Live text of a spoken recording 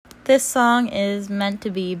this song is meant to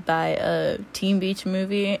be by a Teen Beach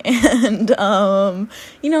movie, and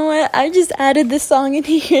you know what, I just added this song in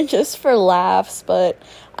here just for laughs, but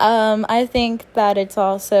I think that it's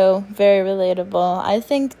also very relatable. I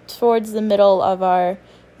think towards the middle of our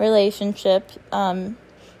relationship,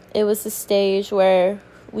 it was the stage where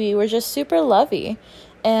we were just super lovey,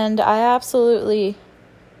 and I absolutely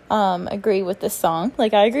agree with this song.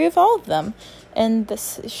 Like, I agree with all of them. And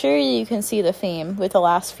sure, you can see the theme with the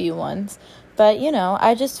last few ones. But, you know,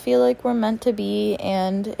 I just feel like we're meant to be,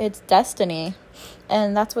 and it's destiny.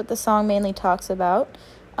 And that's what the song mainly talks about.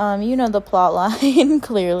 You know the plot line,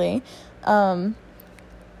 clearly.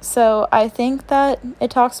 So I think that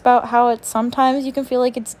it talks about how it's sometimes you can feel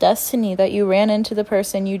like it's destiny that you ran into the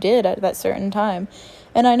person you did at that certain time.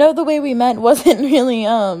 And I know the way we met wasn't really,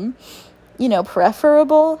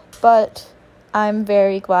 preferable, but I'm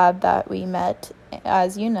very glad that we met,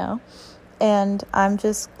 as you know, and I'm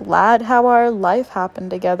just glad how our life happened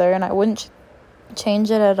together, and I wouldn't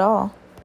change it at all.